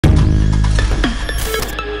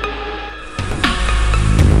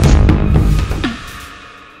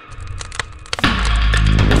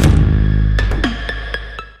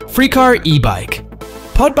Frikar E-Bike.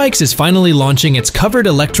 Podbikes is finally launching its covered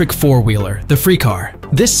electric four-wheeler, the Frikar.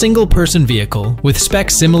 This single-person vehicle, with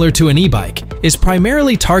specs similar to an e-bike, is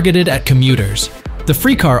primarily targeted at commuters. The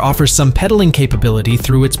Frikar offers some pedaling capability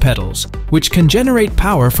through its pedals, which can generate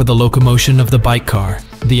power for the locomotion of the bike car.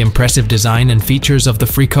 The impressive design and features of the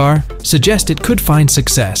Frikar suggest it could find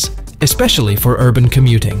success, especially for urban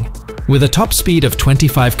commuting. With a top speed of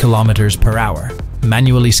 25 km/h,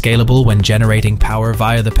 manually scalable when generating power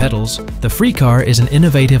via the pedals, the Frikar is an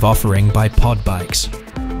innovative offering by Podbikes.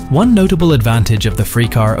 One notable advantage of the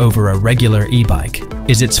Frikar over a regular e-bike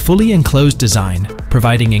is its fully enclosed design,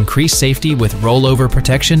 providing increased safety with rollover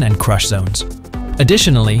protection and crush zones.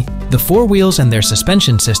 Additionally, the four wheels and their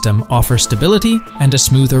suspension system offer stability and a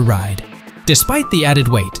smoother ride. Despite the added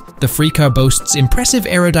weight, the Frikar boasts impressive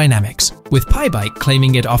aerodynamics, with Podbike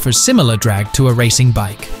claiming it offers similar drag to a racing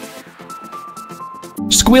bike.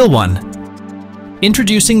 Skwheel One.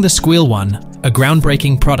 Introducing the Skwheel One, a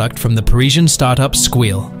groundbreaking product from the Parisian startup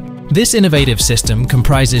Skwheel. This innovative system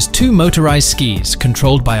comprises two motorized skis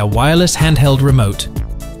controlled by a wireless handheld remote.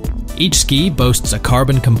 Each ski boasts a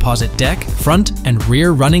carbon composite deck, front and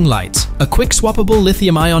rear running lights, a quick swappable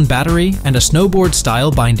lithium-ion battery, and a snowboard-style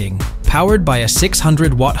binding. Powered by a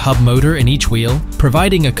 600-watt hub motor in each wheel,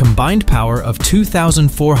 providing a combined power of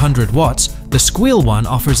 2,400 watts, the Skwheel One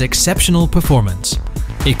offers exceptional performance.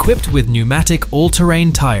 Equipped with pneumatic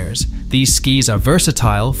all-terrain tires, these skis are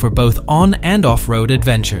versatile for both on- and off-road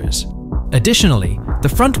adventures. Additionally, the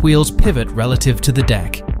front wheels pivot relative to the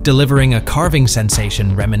deck, delivering a carving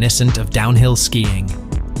sensation reminiscent of downhill skiing.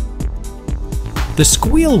 The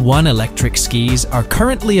Skwheel One electric skis are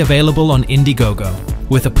currently available on Indiegogo,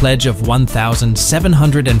 with a pledge of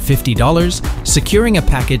 $1,750, securing a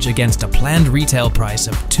package against a planned retail price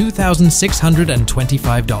of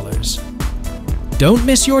 $2,625. Don't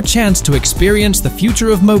miss your chance to experience the future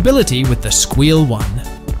of mobility with the Skwheel One.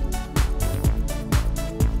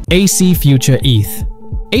 AC Future ETH.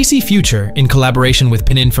 AC Future, in collaboration with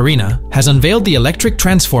Pininfarina, has unveiled the electric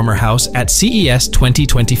transformer house at CES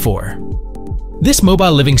 2024. This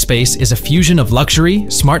mobile living space is a fusion of luxury,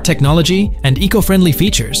 smart technology, and eco-friendly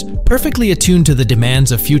features, perfectly attuned to the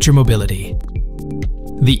demands of future mobility.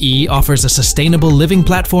 The E offers a sustainable living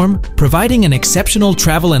platform, providing an exceptional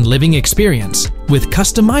travel and living experience, with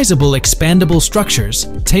customizable expandable structures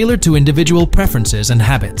tailored to individual preferences and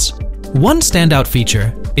habits. One standout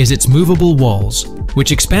feature is its movable walls,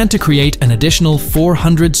 which expand to create an additional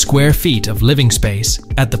 400 square feet of living space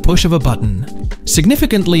at the push of a button,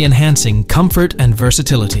 significantly enhancing comfort and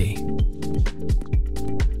versatility.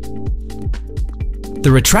 The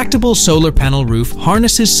retractable solar panel roof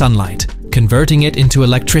harnesses sunlight, converting it into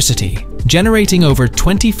electricity, generating over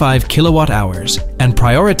 25 kilowatt-hours and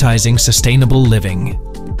prioritizing sustainable living.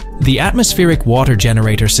 The atmospheric water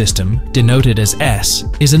generator system, denoted as S,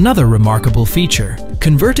 is another remarkable feature,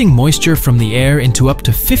 converting moisture from the air into up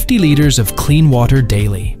to 50 liters of clean water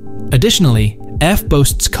daily. Additionally, F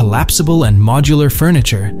boasts collapsible and modular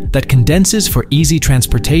furniture that condenses for easy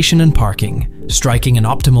transportation and parking, striking an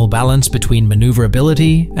optimal balance between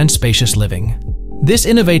maneuverability and spacious living. This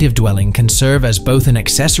innovative dwelling can serve as both an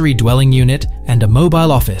accessory dwelling unit and a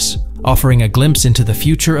mobile office, offering a glimpse into the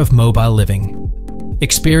future of mobile living.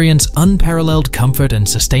 Experience unparalleled comfort and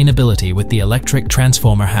sustainability with the electric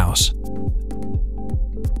transformer house.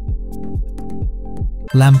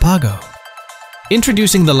 Lámpago.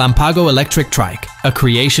 Introducing the Lámpago electric trike, a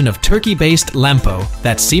creation of Turkey-based Lampo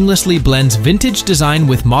that seamlessly blends vintage design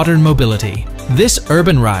with modern mobility. This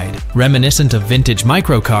urban ride, reminiscent of vintage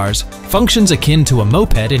microcars, functions akin to a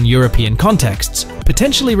moped in European contexts,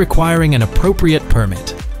 potentially requiring an appropriate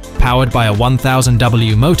permit. Powered by a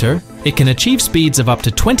 1000W motor, it can achieve speeds of up to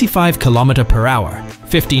 25 km/h,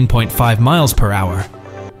 15.5 miles per hour.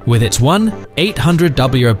 With its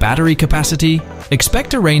 800W battery capacity,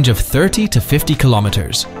 expect a range of 30 to 50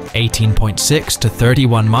 kilometers, 18.6 to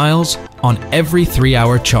 31 miles, on every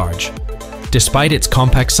 3-hour charge. Despite its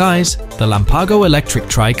compact size, the Lámpago electric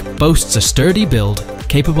trike boasts a sturdy build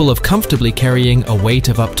capable of comfortably carrying a weight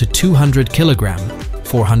of up to 200 kilograms,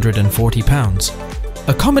 440 pounds,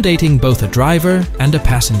 accommodating both a driver and a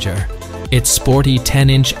passenger. Its sporty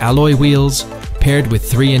 10-inch alloy wheels, paired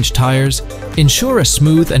with 3-inch tires, ensure a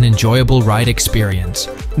smooth and enjoyable ride experience.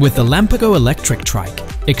 With the Lámpago electric trike,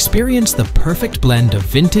 experience the perfect blend of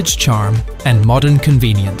vintage charm and modern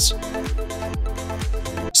convenience.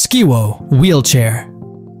 Scewo wheelchair.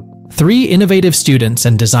 3 innovative students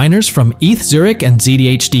and designers from ETH Zurich and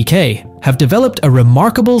ZDHDK have developed a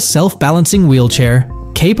remarkable self-balancing wheelchair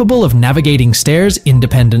capable of navigating stairs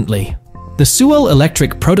independently. The Skwheel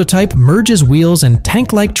electric prototype merges wheels and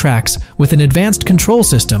tank-like tracks with an advanced control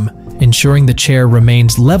system, ensuring the chair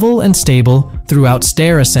remains level and stable throughout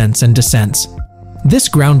stair ascents and descents. This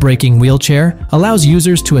groundbreaking wheelchair allows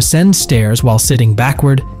users to ascend stairs while sitting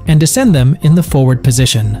backward and descend them in the forward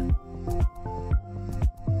position.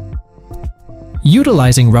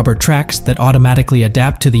 Utilizing rubber tracks that automatically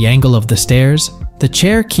adapt to the angle of the stairs, the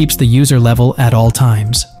chair keeps the user level at all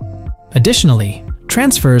times. Additionally,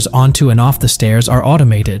 transfers onto and off the stairs are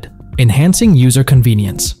automated, enhancing user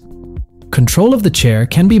convenience. Control of the chair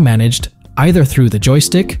can be managed either through the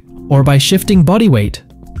joystick or by shifting body weight,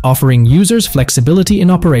 offering users flexibility in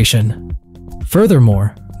operation.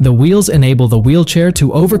 Furthermore, the wheels enable the wheelchair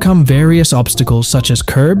to overcome various obstacles such as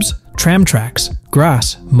curbs, tram tracks,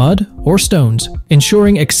 grass, mud, or stones,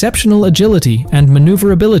 ensuring exceptional agility and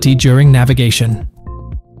maneuverability during navigation.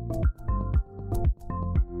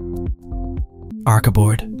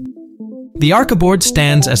 Arcaboard. The Arcaboard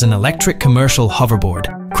stands as an electric commercial hoverboard,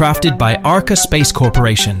 crafted by Arca Space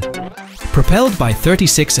Corporation. Propelled by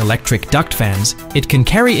 36 electric duct fans, it can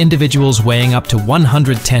carry individuals weighing up to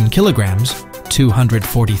 110 kilograms,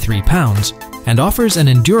 243 pounds, and offers an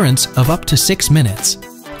endurance of up to 6 minutes.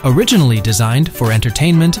 Originally designed for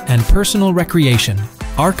entertainment and personal recreation,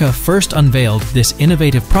 Arca first unveiled this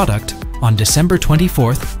innovative product on December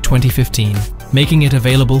 24, 2015, making it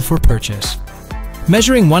available for purchase.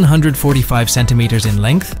 Measuring 145 centimeters in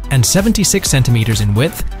length and 76 centimeters in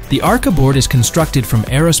width, the Arcaboard is constructed from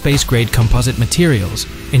aerospace-grade composite materials,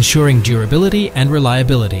 ensuring durability and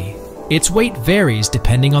reliability. Its weight varies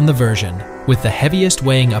depending on the version, with the heaviest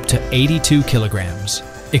weighing up to 82 kilograms.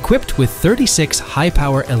 Equipped with 36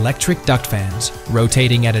 high-power electric duct fans,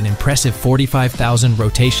 rotating at an impressive 45,000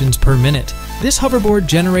 rotations per minute, this hoverboard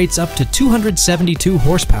generates up to 272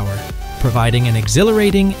 horsepower, providing an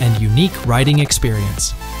exhilarating and unique riding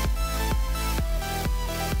experience.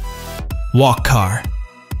 WALKCAR.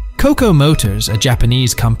 Coco Motors, a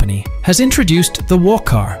Japanese company, has introduced the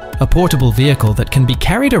WALKCAR, a portable vehicle that can be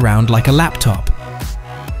carried around like a laptop.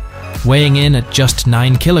 Weighing in at just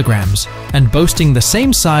 9 kilograms and boasting the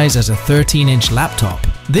same size as a 13-inch laptop,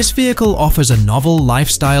 this vehicle offers a novel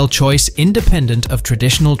lifestyle choice independent of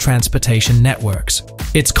traditional transportation networks.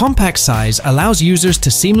 Its compact size allows users to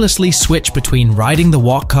seamlessly switch between riding the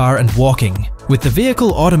WALKCAR and walking, with the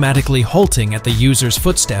vehicle automatically halting at the user's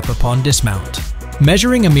footstep upon dismount.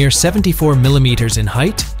 Measuring a mere 74 millimeters in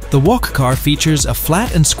height, the WALKCAR features a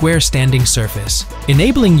flat and square standing surface,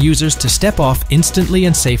 enabling users to step off instantly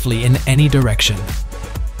and safely in any direction.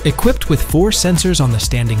 Equipped with 4 sensors on the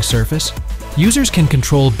standing surface, users can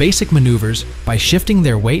control basic maneuvers by shifting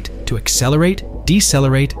their weight to accelerate,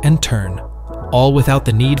 decelerate, and turn, all without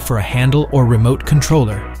the need for a handle or remote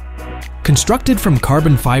controller. Constructed from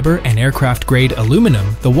carbon fiber and aircraft-grade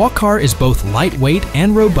aluminum, the WALKCAR is both lightweight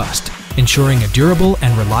and robust, ensuring a durable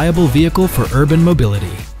and reliable vehicle for urban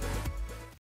mobility.